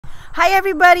Hi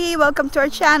everybody, welcome to our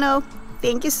channel.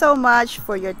 Thank you so much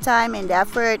for your time and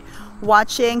effort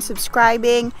watching,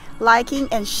 subscribing, liking,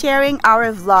 and sharing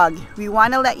our vlog. We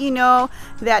want to let you know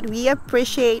that we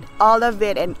appreciate all of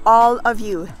it and all of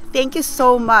you. Thank you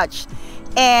so much.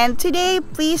 And today,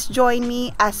 please join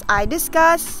me as I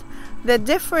discuss the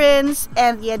difference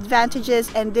and the advantages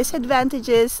and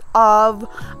disadvantages of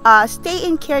a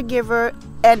stay-in caregiver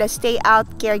and a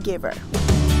stay-out caregiver.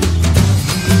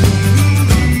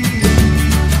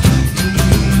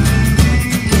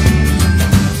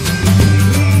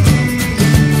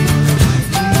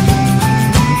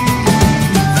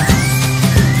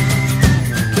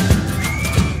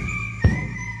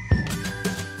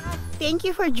 Thank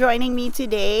you for joining me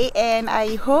today, and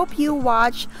I hope you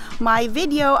watch my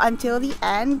video until the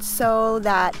end, so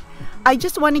that I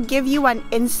just want to give you an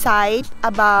insight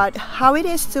about how it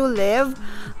is to live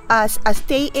as a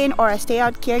stay-in or a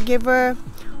stay-out caregiver,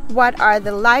 what are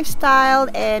the lifestyle,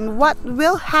 and what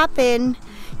will happen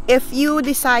if you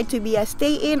decide to be a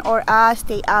stay-in or a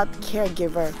stay-out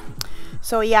caregiver.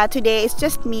 So yeah, today it's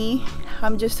just me.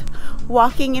 I'm just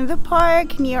walking in the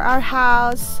park near our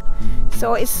house.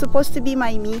 So it's supposed to be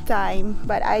my me time,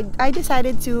 but I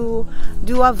decided to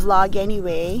do a vlog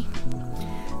anyway.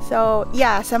 So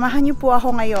yeah, samahan niyo po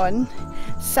ako ngayon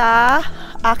sa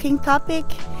aking topic,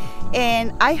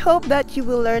 and I hope that you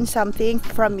will learn something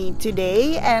from me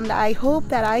today, and I hope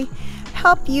that I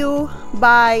help you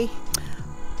by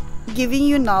giving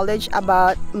you knowledge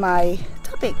about my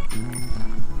topic.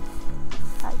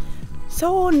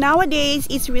 So nowadays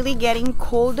it's really getting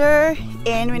colder,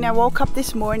 and when I woke up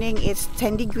this morning it's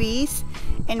 10 degrees,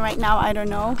 and right now I don't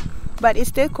know, but it's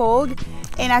still cold.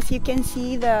 And as you can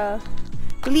see, the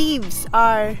leaves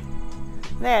are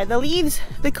there.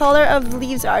 The color of the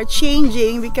leaves are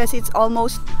changing because it's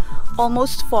almost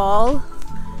fall.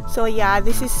 So yeah,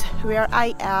 this is where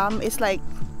I am. It's like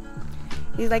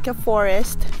a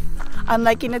forest. I'm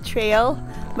like in a trail,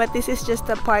 but this is just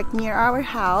a park near our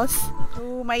house.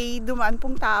 So, may dumaan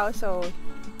pong tao, so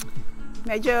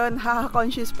medyo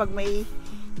nakaka-conscious pag may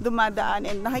dumadaan,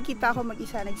 and nakikita ko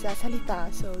mag-isa nagsasalita.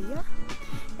 So yeah,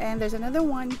 and there's another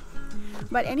one.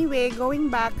 But anyway, going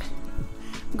back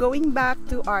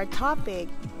to our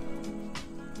topic.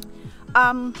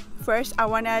 First I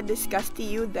want to discuss to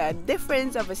you the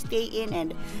difference of a stay-in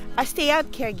and a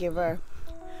stay-out caregiver.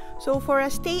 So for a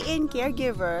stay-in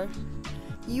caregiver,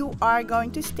 you are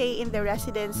going to stay in the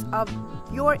residence of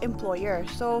your employer.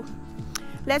 So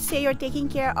let's say you're taking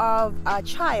care of a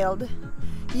child,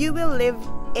 you will live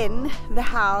in the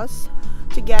house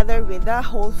together with the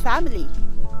whole family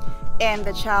and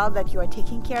the child that you are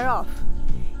taking care of.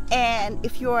 And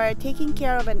if you are taking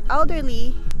care of an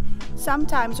elderly,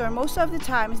 sometimes or most of the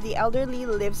times the elderly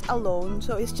lives alone,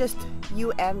 so it's just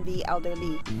you and the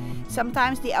elderly.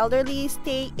 Sometimes the elderly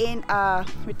stay in a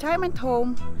retirement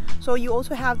home, so you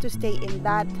also have to stay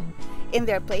in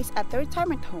their place at the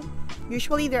retirement home.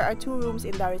 Usually there are 2 rooms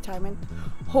in the retirement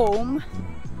home.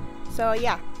 So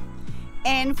yeah.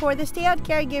 And for the stay-out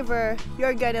caregiver,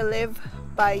 you're gonna live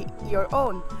by your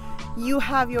own. You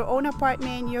have your own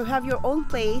apartment, you have your own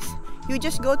place. You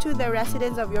just go to the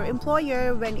residence of your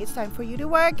employer when it's time for you to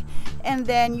work, and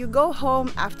then you go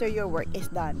home after your work is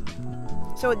done.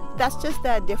 So that's just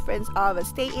the difference of a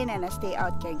stay-in and a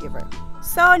stay-out caregiver.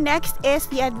 So next is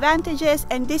the advantages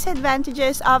and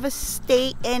disadvantages of a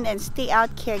stay-in and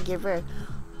stay-out caregiver.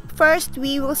 First,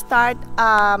 we will start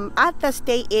at the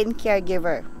stay-in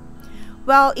caregiver.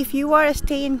 Well, if you are a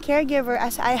stay-in caregiver,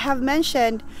 as I have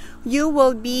mentioned, you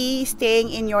will be staying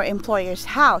in your employer's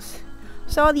house.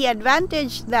 So the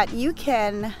advantage that you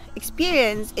can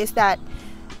experience is that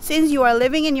since you are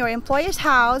living in your employer's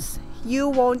house, you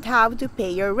won't have to pay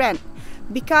your rent,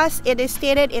 because it is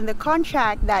stated in the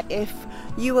contract that if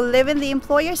you will live in the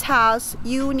employer's house,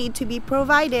 you need to be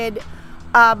provided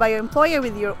by your employer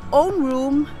with your own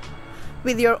room,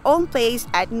 with your own place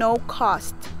at no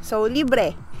cost. So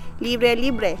libre.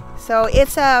 So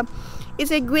it's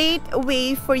a great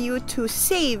way for you to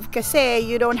save, kasi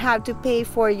you don't have to pay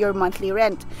for your monthly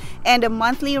rent. And the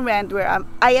monthly rent where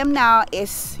I am now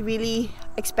is really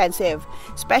expensive,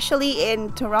 especially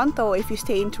in Toronto. If you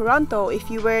stay in Toronto,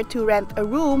 if you were to rent a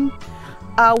room,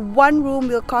 1 room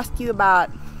will cost you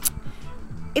about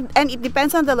and it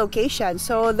depends on the location,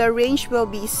 so the range will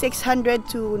be 600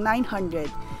 to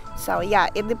 900. So yeah,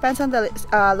 it depends on the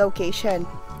location.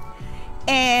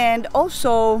 And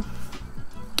also,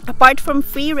 apart from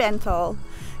free rental,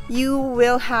 you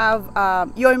will have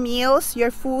your meals, your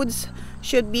foods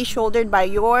should be shouldered by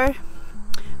your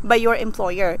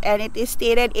employer, and it is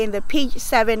stated in the page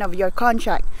 7 of your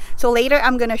contract. So later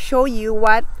I'm gonna show you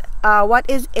what what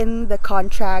is in the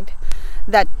contract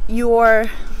that your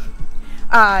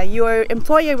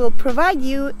employer will provide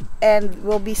you and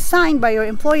will be signed by your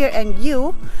employer and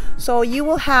you, so you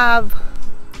will have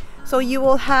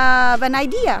an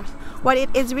idea what it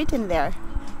is written there.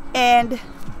 And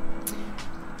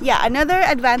yeah, another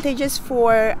advantages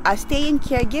for a stay-in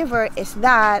caregiver is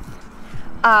that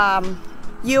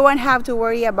you won't have to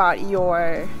worry about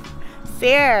your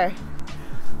fare,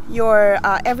 your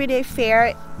everyday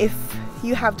fare. If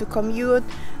you have to commute,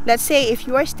 let's say if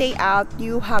you are stay out,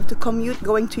 you have to commute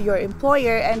going to your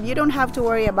employer, and you don't have to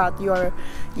worry about your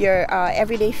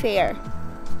everyday fare.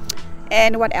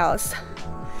 And what else?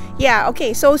 Yeah,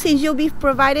 okay, so since you'll be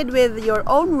provided with your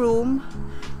own room,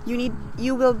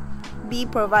 you will be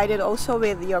provided also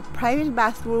with your private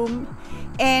bathroom.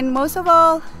 And most of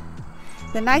all,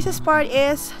 the nicest part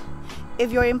is,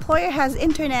 if your employer has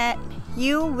internet,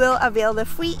 you will avail the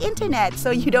free internet,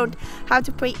 so you don't have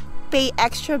to pay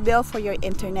extra bill for your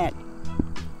internet.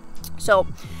 So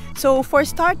for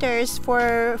starters,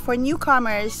 for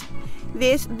newcomers,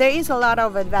 there is a lot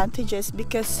of advantages,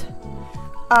 because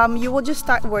you will just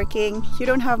start working. You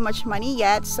don't have much money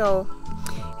yet, so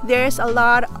there's a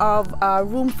lot of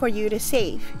room for you to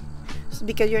save,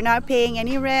 because you're not paying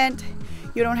any rent,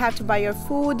 you don't have to buy your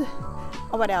food,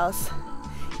 or what else,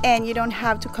 and you don't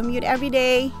have to commute every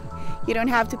day, you don't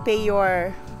have to pay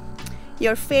your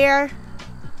fare.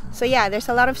 So yeah, there's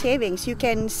a lot of savings. You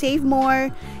can save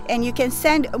more, and you can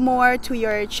send more to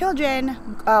your children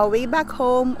way back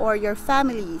home, or your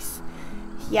families.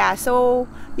 Yeah, so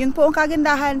yun po ang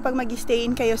kagandahan pag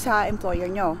mag-stay-in kayo sa employer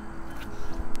nyo.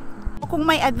 Kung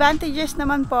may advantages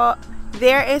naman po,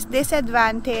 there is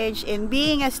disadvantage in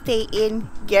being a stay-in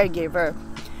caregiver.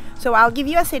 So I'll give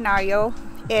you a scenario.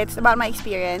 It's about my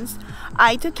experience.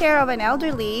 I took care of an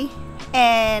elderly,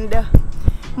 and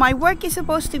my work is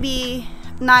supposed to be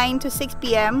 9 to 6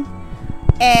 p.m.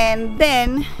 and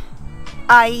then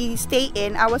I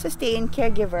was a stay-in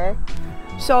caregiver.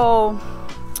 So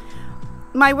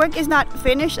my work is not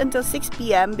finished until 6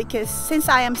 p.m. because since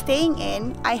I am staying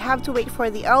in, I have to wait for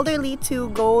the elderly to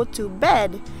go to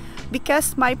bed,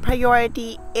 because my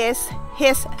priority is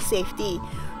his safety.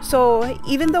 So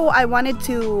even though I wanted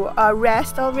to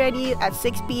rest already at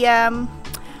 6 p.m.,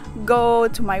 go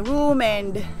to my room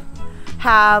and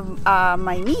have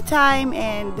my me time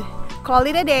and call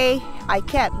it a day, I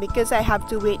can't, because I have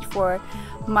to wait for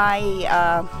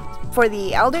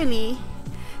the elderly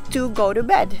to go to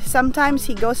bed. Sometimes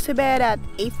he goes to bed at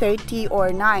 8:30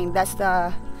 or 9. That's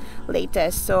the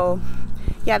latest. So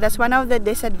yeah, that's one of the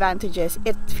disadvantages.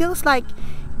 It feels like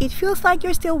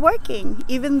you're still working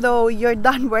even though you're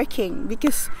done working,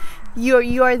 because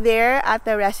you're there at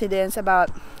the residence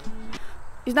about,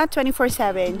 it's not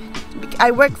 24/7.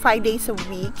 I work 5 days a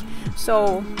week,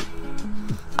 so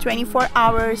 24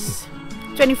 hours,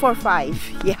 24/5.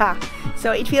 Yeah,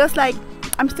 so it feels like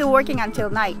I'm still working until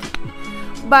night.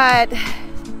 But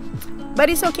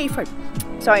it's okay for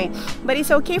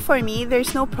me.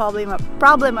 There's no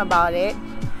problem about it.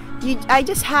 I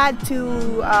just have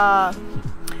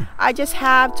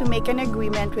to make an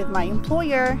agreement with my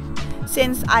employer,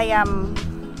 since I am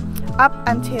up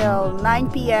until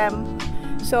 9 p.m.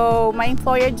 So my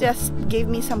employer just gave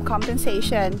me some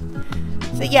compensation.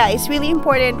 So yeah, it's really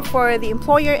important for the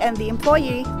employer and the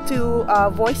employee to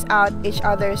voice out each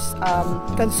other's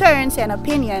concerns and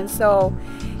opinions, so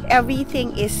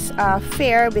everything is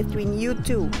fair between you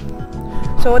two.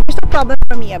 So there's no problem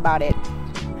for me about it.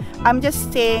 I'm just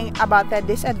saying about the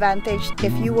disadvantage if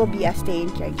you will be a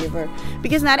stay-in caregiver,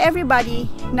 because not everybody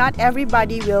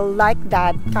will like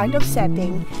that kind of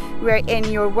setting wherein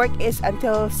your work is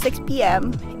until 6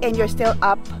 p.m. and you're still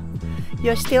up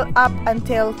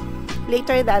until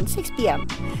later than 6 p.m.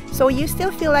 So you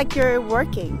still feel like you're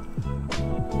working.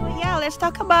 So yeah, let's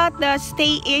talk about the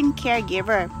stay-in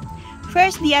caregiver.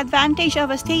 First, the advantage of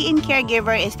a stay-in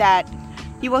caregiver is that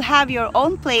you will have your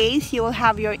own place, you will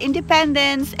have your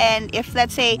independence, and if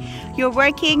let's say you're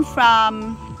working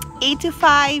from 8 to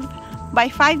 5, by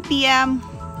 5 p.m.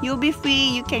 you'll be free,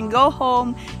 you can go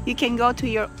home, you can go to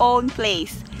your own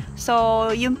place. So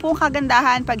yun pong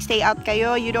kagandahan pag stay out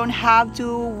kayo. You don't have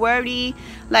to worry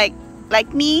like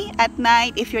me at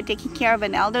night. If you're taking care of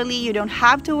an elderly, you don't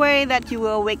have to worry that you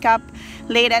will wake up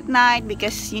late at night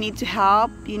because you need to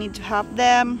help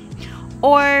them,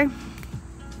 or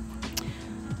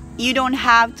you don't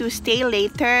have to stay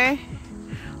later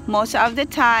most of the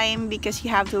time because you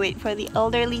have to wait for the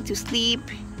elderly to sleep.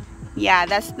 Yeah,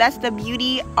 that's the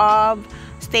beauty of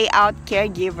stay out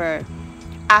caregiver.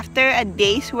 After a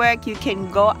day's work, you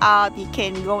can go out, you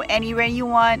can go anywhere you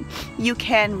want, you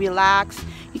can relax,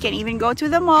 you You can even go to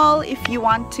the mall if you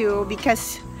want to,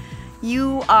 because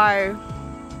you are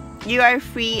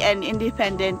free and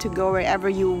independent to go wherever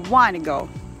you want to go.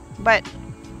 But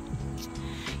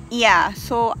yeah,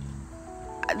 so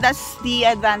that's the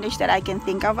advantage that I can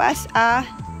think of as a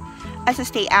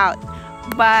stay out.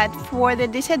 But for the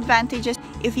disadvantages,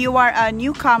 if you are a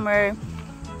newcomer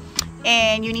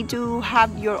and you need to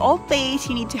have your own place,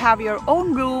 you need to have your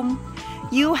own room,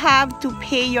 you have to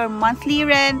pay your monthly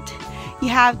rent, you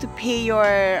have to pay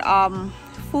your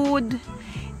food.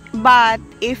 But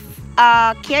if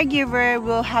a caregiver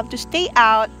will have to stay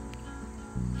out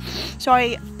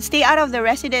of the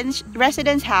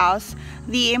residence house,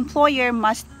 the employer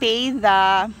must pay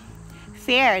the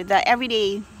fare, the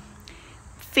everyday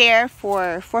fare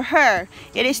for her.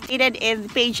 It is stated in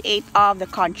page 8 of the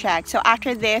contract. So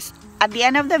after this, at the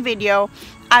end of the video,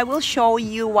 I will show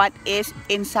you what is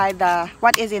in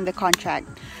the contract.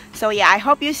 So yeah, I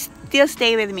hope you still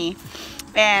stay with me.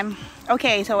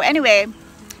 Okay, so anyway,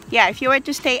 yeah, if you were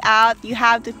to stay out, you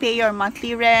have to pay your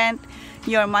monthly rent,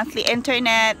 your monthly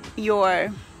internet,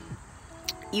 your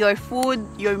food,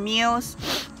 your meals,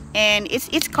 and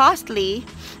it's costly,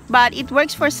 but it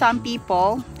works for some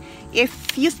people.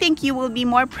 If you think you will be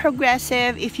more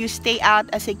progressive if you stay out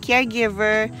as a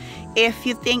caregiver, if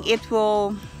you think it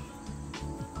will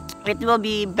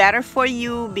be better for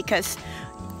you, because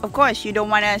of course you don't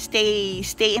want to stay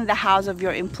in the house of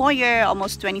your employer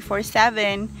almost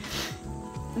 24/7,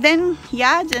 then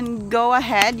yeah, then go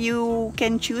ahead. You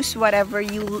can choose whatever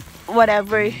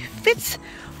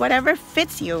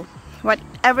fits you,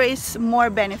 whatever is more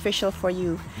beneficial for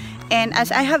you. And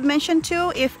as I have mentioned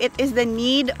too, if it is the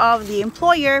need of the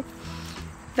employer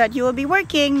that you will be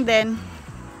working, then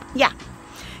yeah,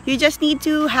 you just need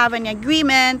to have an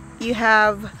agreement. You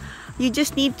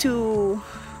just need to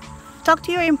talk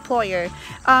to your employer.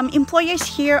 Employers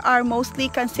here are mostly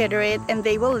considerate, and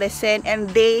they will listen and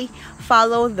they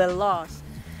follow the laws.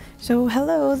 So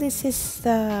hello, this is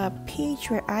the page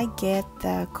where I get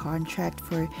the contract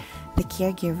for the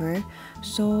caregiver.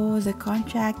 So the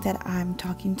contract that I'm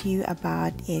talking to you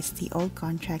about is the old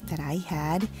contract that I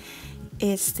had.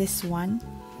 It's this one.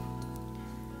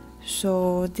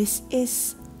 So this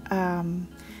is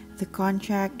the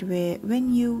contract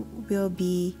when you will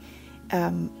be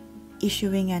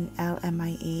issuing an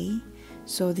LMIA.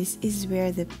 So this is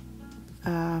where the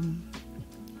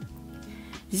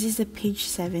this is the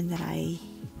page 7 that I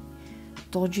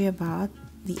told you about,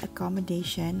 the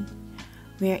accommodation,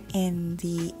 wherein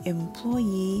the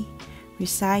employee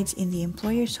resides in the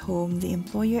employer's home. The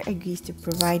employer agrees to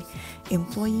provide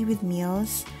employee with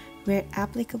meals where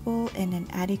applicable in an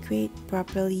adequate,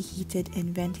 properly heated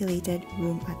and ventilated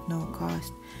room at no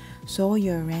cost. So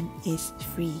your rent is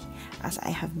free, as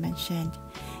I have mentioned.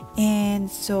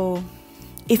 And so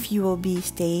if you will be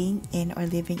staying in or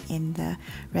living in the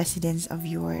residence of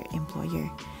your employer.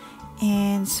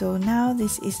 And so now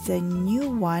this is the new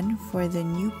one for the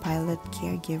new pilot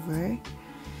caregiver.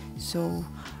 So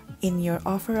in your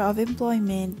offer of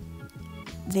employment,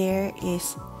 there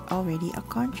is already a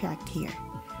contract here.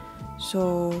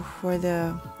 So for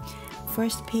the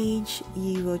first page,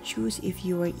 you will choose if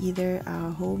you are either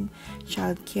a home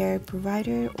child care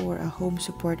provider or a home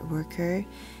support worker,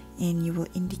 and you will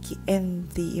indicate,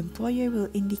 and the employer will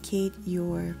indicate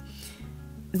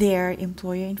their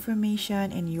employer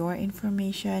information and your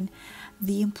information.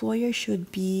 The employer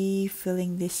should be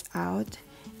filling this out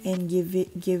and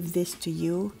give this to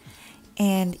you.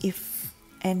 And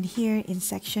here in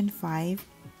section 5,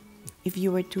 if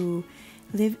you were to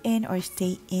live in or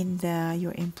stay in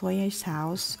your employer's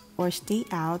house or stay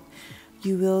out,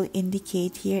 you will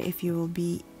indicate here if you will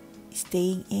be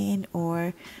staying in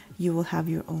or you will have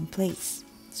your own place.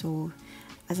 So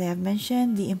as I have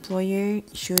mentioned, the employer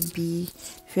should be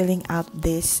filling out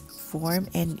this form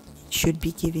and should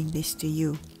be giving this to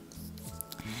you.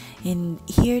 And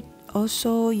here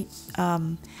also,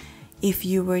 if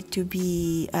you were to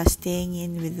be staying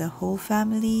in with the whole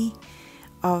family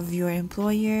of your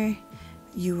employer,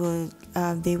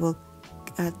 they will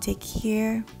tick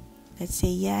here, let's say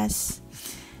yes.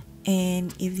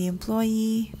 And if the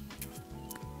employee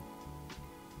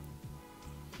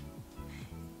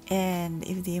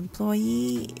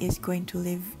is going to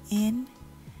live in,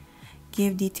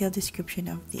 give detailed description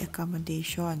of the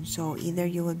accommodation. So either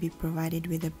you will be provided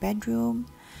with a bedroom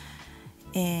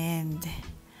and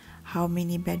how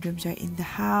many bedrooms are in the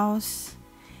house,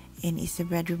 and is the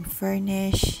bedroom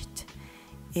furnished.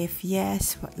 If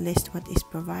yes, list what is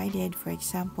provided. For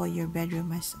example, your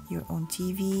bedroom has your own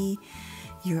TV,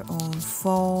 your own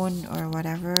phone, or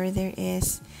whatever there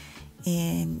is.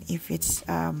 And if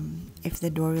the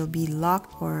door will be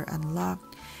locked or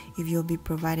unlocked, if you'll be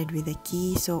provided with a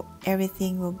key. So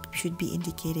everything should be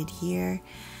indicated here.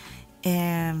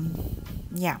 And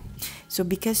yeah, so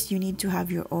because you need to have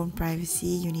your own privacy,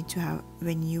 you need to have,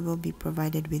 when you will be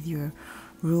provided with your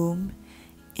room,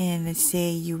 and let's say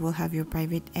you will have your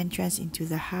private entrance into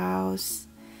the house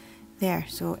there,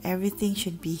 so everything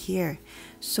should be here.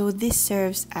 So this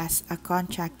serves as a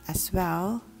contract as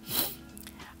well.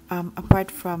 Apart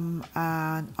from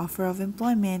an offer of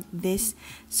employment, this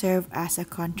serves as a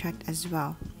contract as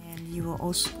well. And you will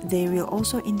also, they will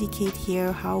also indicate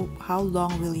here how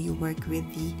long will you work with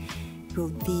the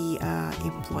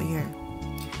employer.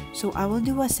 So I will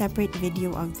do a separate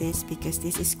video of this because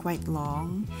this is quite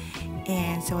long,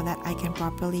 and so that I can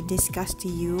properly discuss to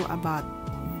you about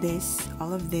this,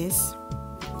 all of this.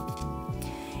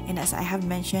 And as I have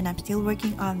mentioned, I'm still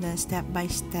working on the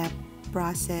step-by-step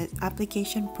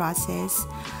application process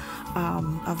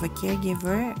of a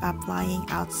caregiver applying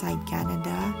outside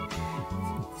Canada.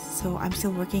 So I'm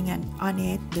still working on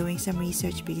it, doing some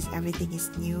research because everything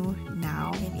is new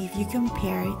now. And if you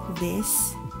compare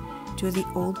this to the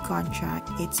old contract,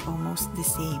 it's almost the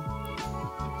same.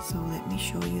 So let me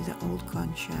show you the old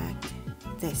contract.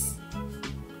 This,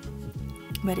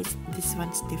 but this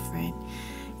one's different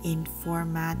in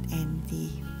format, and the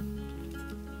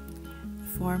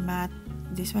format,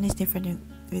 this one is different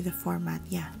with the format,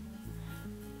 yeah,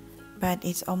 but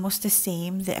it's almost the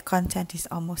same. The content is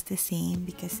almost the same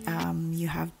because you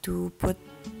have to put,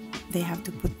 they have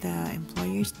to put the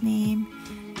employer's name,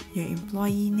 your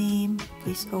employee name,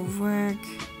 place of work,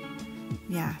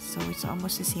 yeah, so it's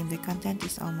almost the same. The content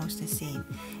is almost the same.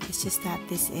 It's just that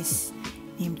this is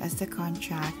named as the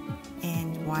contract,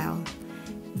 and while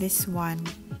this one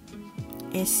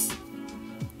is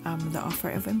the offer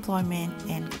of employment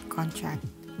and contract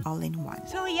all in one.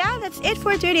 So yeah, that's it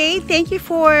for today. Thank you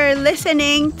for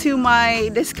listening to my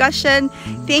discussion.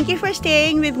 Thank you for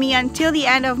staying with me until the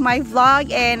end of my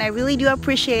vlog, and I really do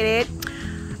appreciate it.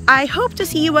 I hope to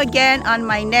see you again on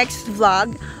my next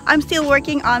vlog. I'm still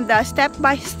working on the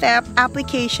step-by-step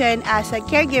application as a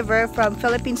caregiver from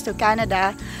Philippines to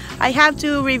Canada. I have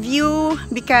to review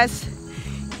because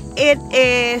it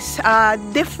is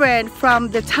different from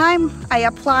the time I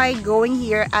applied going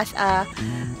here as a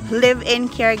live-in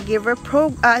caregiver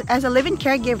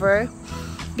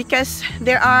because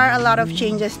there are a lot of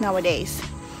changes nowadays.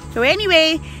 So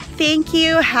anyway, thank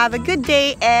you, have a good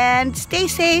day, and stay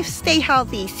safe, stay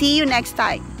healthy. See you next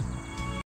time.